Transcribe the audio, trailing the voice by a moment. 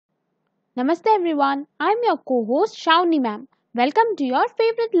Namaste everyone, I'm your co-host Shawnee ma'am. Welcome to your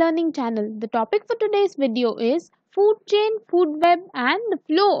favorite learning channel. The topic for today's video is food chain, food web and the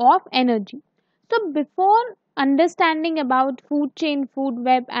flow of energy. So before understanding about food chain, food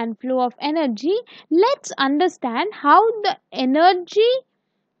web and flow of energy, let's understand how the energy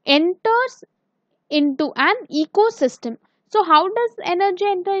enters into an ecosystem. So how does energy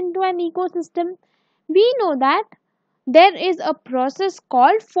enter into an ecosystem? We know that there is a process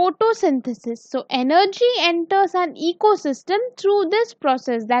called photosynthesis. So energy enters an ecosystem through this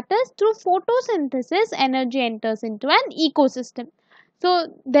process, that is through photosynthesis energy enters into an ecosystem. So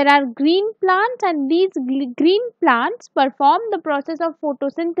there are green plants and these green plants perform the process of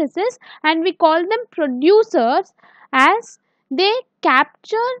photosynthesis and we call them producers as they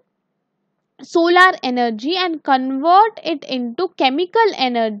capture solar energy and convert it into chemical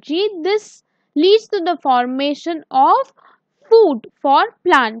energy. This leads to the formation of food for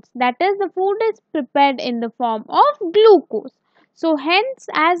plants, that is the food is prepared in the form of glucose. So hence,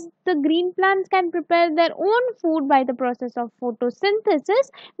 as the green plants can prepare their own food by the process of photosynthesis,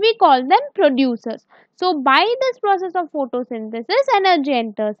 we call them producers. So by this process of photosynthesis energy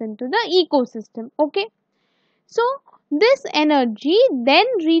enters into the ecosystem. Okay, so this energy then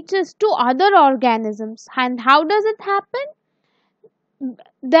reaches to other organisms. And how does it happen?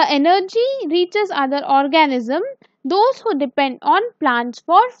 The energy reaches other organisms, those who depend on plants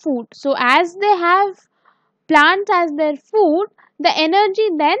for food. So as they have plants as their food, the energy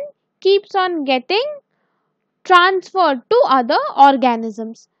then keeps on getting transferred to other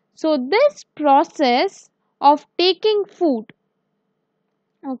organisms. So this process of taking food,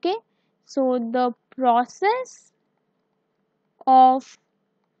 okay, so the process of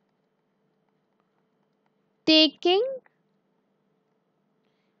taking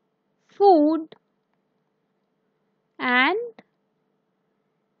food and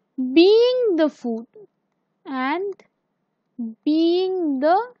being the food and being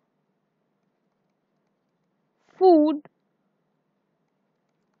the food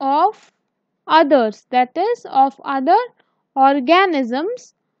of others, that is of other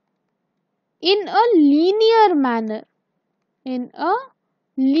organisms, in a linear manner, in a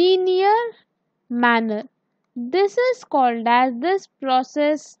linear manner. This is called the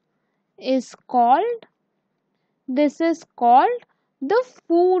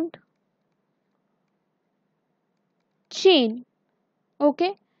food chain.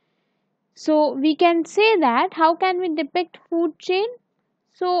 Okay, so we can say that how can we depict food chain?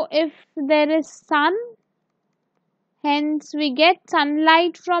 So if there is sun, hence we get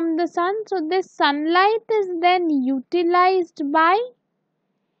sunlight from the sun. So this sunlight is then utilized by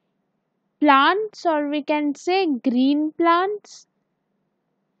plants, or we can say green plants.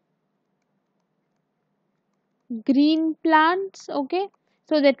 Green plants, okay.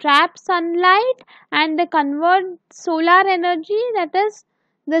 So they trap sunlight and they convert solar energy, that is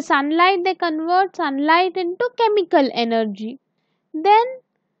the sunlight, they convert sunlight into chemical energy. Then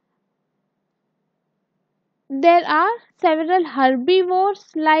there are several herbivores,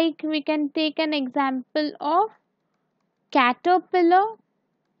 like we can take an example of caterpillar.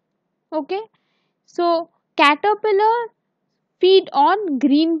 Okay, so caterpillar feed on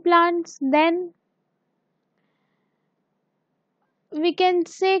green plants. Then we can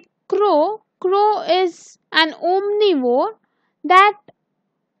say crow is an omnivore that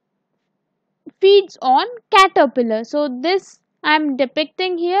feeds on caterpillar. So this I am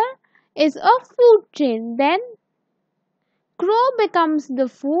depicting here is a food chain. Then crow becomes the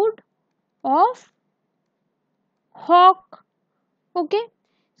food of hawk. Okay,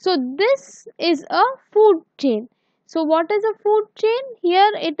 so this is a food chain. So what is a food chain? Here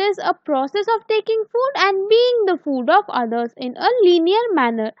it is a process of taking food and being the food of others in a linear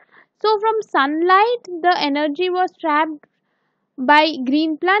manner. So from sunlight the energy was trapped by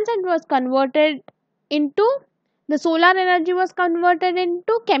green plants and was converted into the solar energy was converted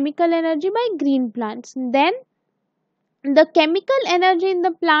into chemical energy by green plants. Then the chemical energy in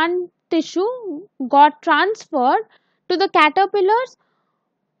the plant tissue got transferred to the caterpillars.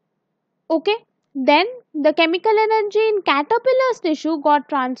 Okay, then the chemical energy in caterpillar's tissue got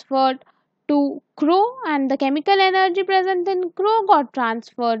transferred to crow and the chemical energy present in crow got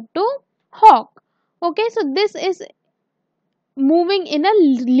transferred to hawk. Okay, so this is moving in a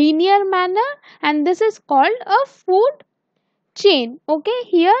linear manner and this is called a food chain. Okay,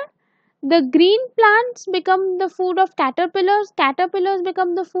 here the green plants become the food of caterpillars, caterpillars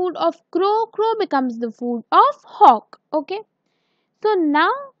become the food of crow, crow becomes the food of hawk. Okay, so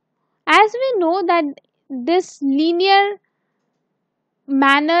now as we know that this linear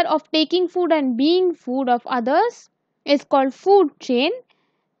manner of taking food and being food of others is called food chain,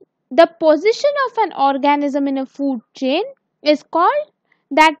 the position of an organism in a food chain is called,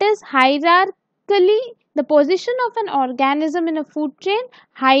 that is hierarchically, the position of an organism in a food chain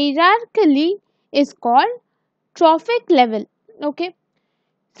hierarchically is called trophic level. Okay,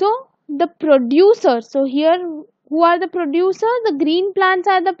 so the producers, so here who are the producers? The green plants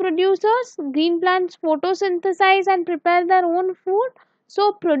are the producers. Green plants photosynthesize and prepare their own food.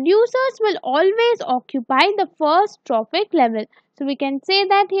 So producers will always occupy the first trophic level. So we can say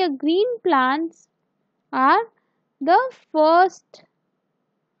that here green plants are the first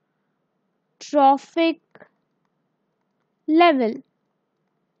trophic level.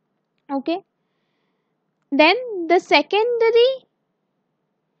 Okay. Then the secondary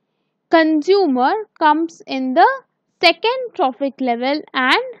consumer comes in the second trophic level,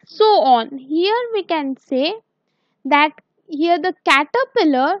 and so on. Here we can say that here the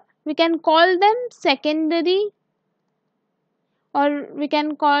caterpillar, we can call them secondary, or we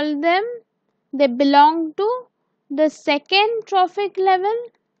can call them, they belong to the second trophic level.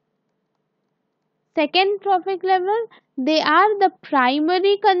 Second trophic level, they are the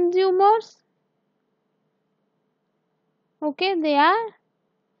primary consumers. Okay, they are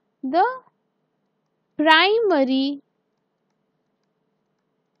the primary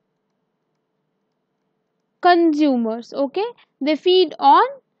consumers. Okay, they feed on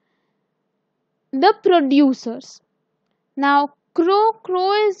the producers. Now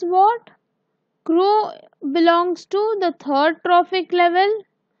crow is what? Crow belongs to the third trophic level.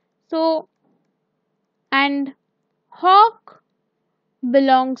 So, and hawk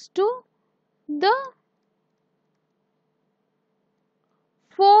belongs to the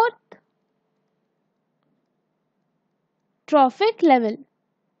fourth trophic level.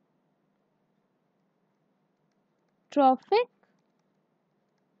 Trophic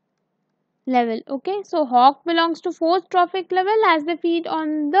level. Okay, so hawk belongs to fourth trophic level as they feed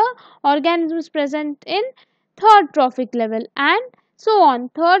on the organisms present in third trophic level, and so on.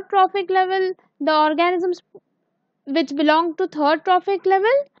 Third trophic level, the organisms which belong to third trophic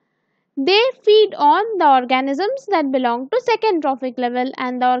level, they feed on the organisms that belong to second trophic level,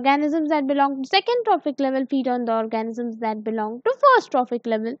 and the organisms that belong to second trophic level feed on the organisms that belong to first trophic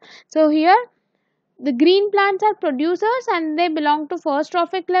level. So here the green plants are producers and they belong to first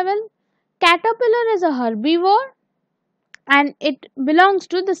trophic level. Caterpillar is a herbivore and it belongs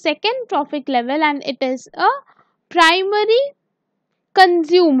to the second trophic level, and it is a primary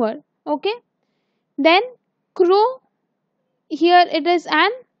consumer. Okay, then crow, here it is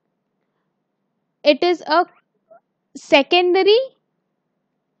a secondary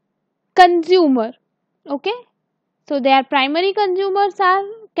consumer. Okay, so their primary consumers are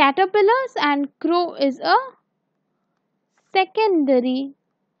caterpillars and crow is a secondary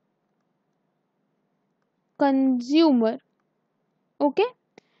consumer. Okay,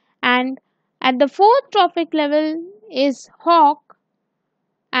 and at the fourth trophic level is hawk,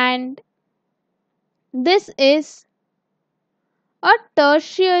 and this is a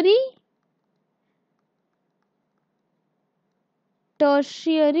tertiary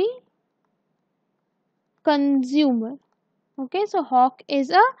consumer. Okay, so hawk is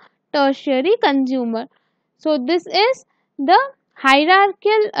a tertiary consumer. So this is the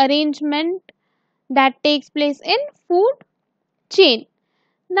hierarchical arrangement that takes place in food chain.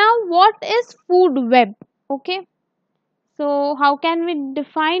 Now what is food web? Okay, so how can we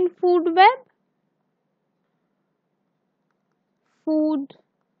define food web? Food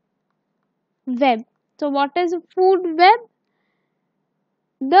web. So what is a food web?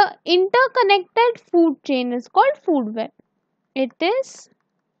 The interconnected food chain is called food web. It is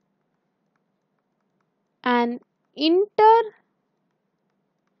an interconnected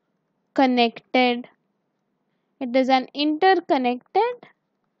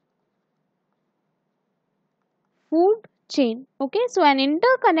food chain. Okay, so an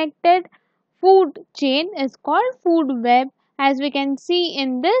interconnected food chain is called food web. As we can see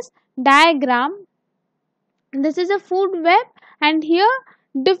in this diagram, this is a food web, and here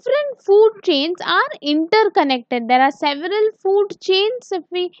different food chains are interconnected. There are several food chains. If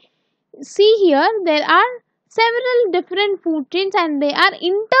we see here, there are several different food chains and they are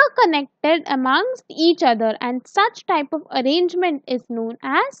interconnected amongst each other, and such type of arrangement is known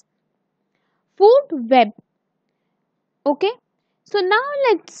as food web. Okay, so now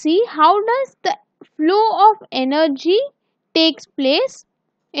let's see how does the flow of energy takes place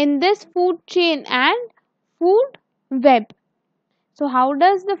in this food chain and food web. So how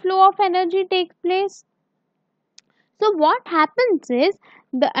does the flow of energy take place? So what happens is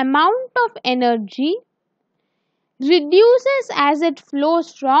the amount of energy reduces as it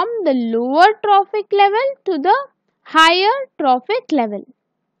flows from the lower trophic level to the higher trophic level.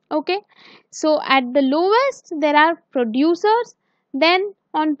 Okay, so at the lowest there are producers, then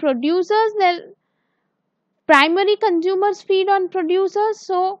on producers there primary consumers feed on producers.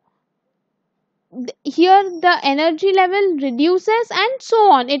 So here the energy level reduces and so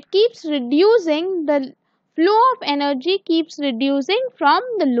on, it keeps reducing, the flow of energy keeps reducing from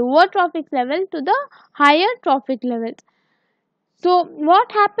the lower trophic level to the higher trophic levels. So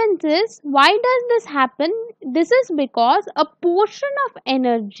what happens is, why does this happen? This is because a portion of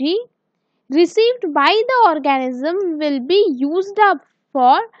energy received by the organism will be used up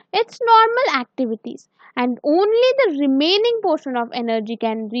for its normal activities, and only the remaining portion of energy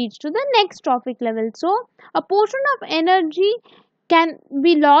can reach to the next trophic level. So a portion of energy can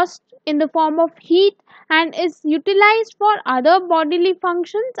be lost in the form of heat and is utilized for other bodily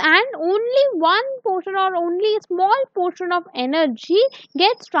functions, and only one portion or only a small portion of energy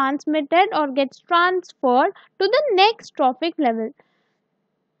gets transmitted or gets transferred to the next trophic level.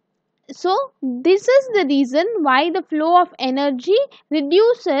 So this is the reason why the flow of energy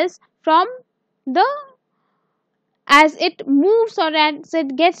reduces from the, as it moves or as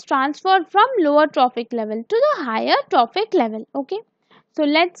it gets transferred from lower trophic level to the higher trophic level. Okay, so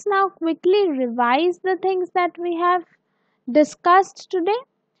let's now quickly revise the things that we have discussed today.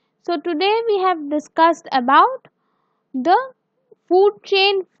 So today we have discussed about the food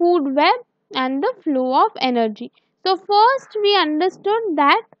chain, food web, and the flow of energy. So first we understood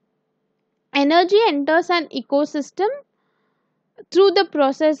that energy enters an ecosystem through the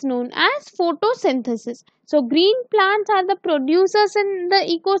process known as photosynthesis. So green plants are the producers in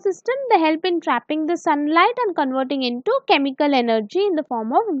the ecosystem. They help in trapping the sunlight and converting into chemical energy in the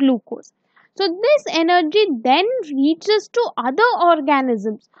form of glucose. So this energy then reaches to other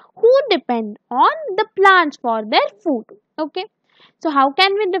organisms who depend on the plants for their food. Okay. So how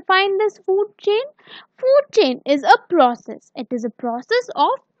can we define this food chain? Food chain is a process. It is a process of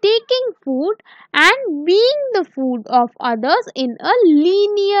taking food and being the food of others in a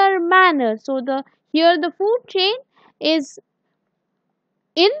linear manner. So here the food chain is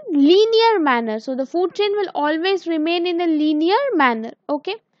in linear manner. So the food chain will always remain in a linear manner.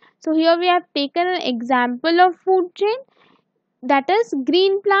 Okay. So here we have taken an example of food chain, that is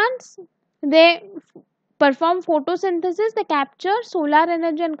green plants. They perform photosynthesis, they capture solar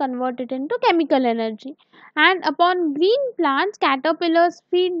energy and convert it into chemical energy. And upon green plants, caterpillars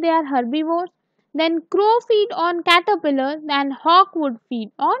feed, they are herbivores. Then crow feed on caterpillars and hawk would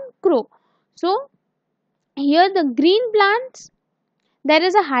feed on crow. So here the green plants, there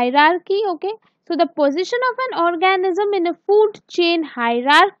is a hierarchy. Okay, so the position of an organism in a food chain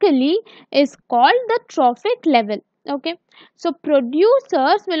hierarchically is called the trophic level. Okay, so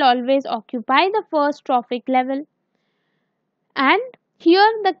producers will always occupy the first trophic level, and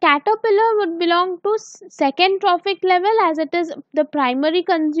here the caterpillar would belong to second trophic level as it is the primary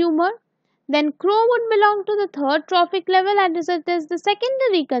consumer. Then crow would belong to the third trophic level as it is the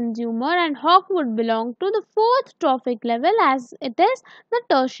secondary consumer, and hawk would belong to the fourth trophic level as it is the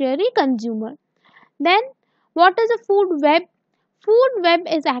tertiary consumer. Then what is a food web? Food web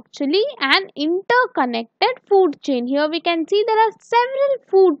is actually an interconnected food chain. Here we can see there are several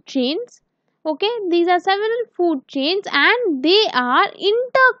food chains. Okay, these are several food chains and they are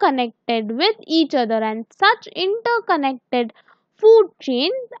interconnected with each other, and such interconnected food chain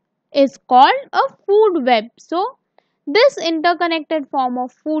is called a food web. So this interconnected form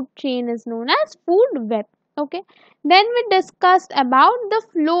of food chain is known as food web. Okay, then we discussed about the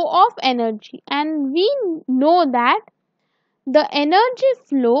flow of energy, and we know that the energy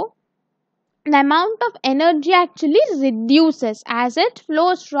flow, the amount of energy actually reduces as it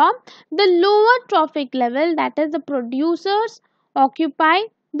flows from the lower trophic level, that is the producers occupy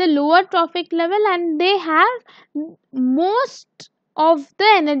the lower trophic level and they have most of the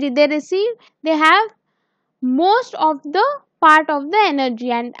energy they receive, they have most of the part of the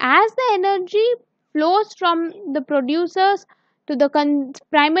energy, and as the energy flows from the producers to the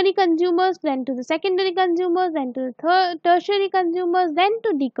primary consumers, then to the secondary consumers, then to the tertiary consumers, then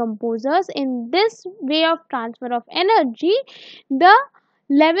to decomposers, in this way of transfer of energy, the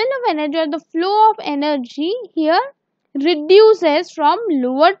level of energy or the flow of energy here reduces from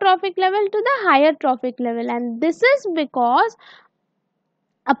lower trophic level to the higher trophic level, and this is because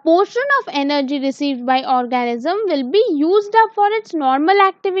a portion of energy received by organism will be used up for its normal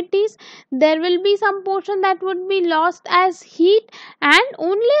activities. There will be some portion that would be lost as heat, and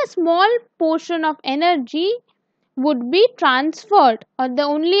only a small portion of energy would be transferred, or the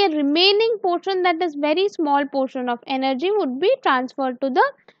only remaining portion, that is very small portion of energy, would be transferred to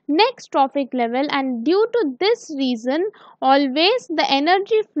the next trophic level. And due to this reason, always the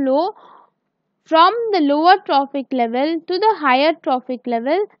energy flow from the lower trophic level to the higher trophic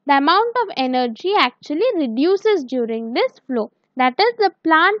level, the amount of energy actually reduces during this flow. That is, the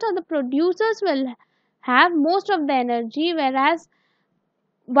plants or the producers will have most of the energy, whereas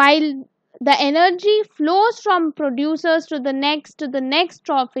while the energy flows from producers to the next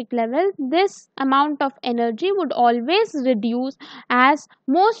trophic level, this amount of energy would always reduce, as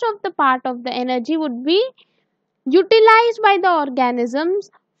most of the part of the energy would be utilized by the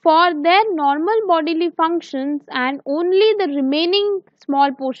organisms for their normal bodily functions, and only the remaining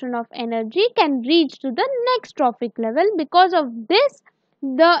small portion of energy can reach to the next trophic level. Because of this,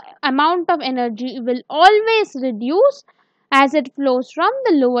 the amount of energy will always reduce as it flows from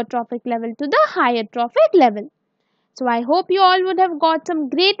the lower trophic level to the higher trophic level. So I hope you all would have got some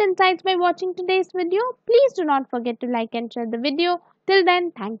great insights by watching today's video. Please do not forget to like and share the video. Till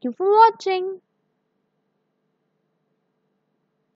then, thank you for watching.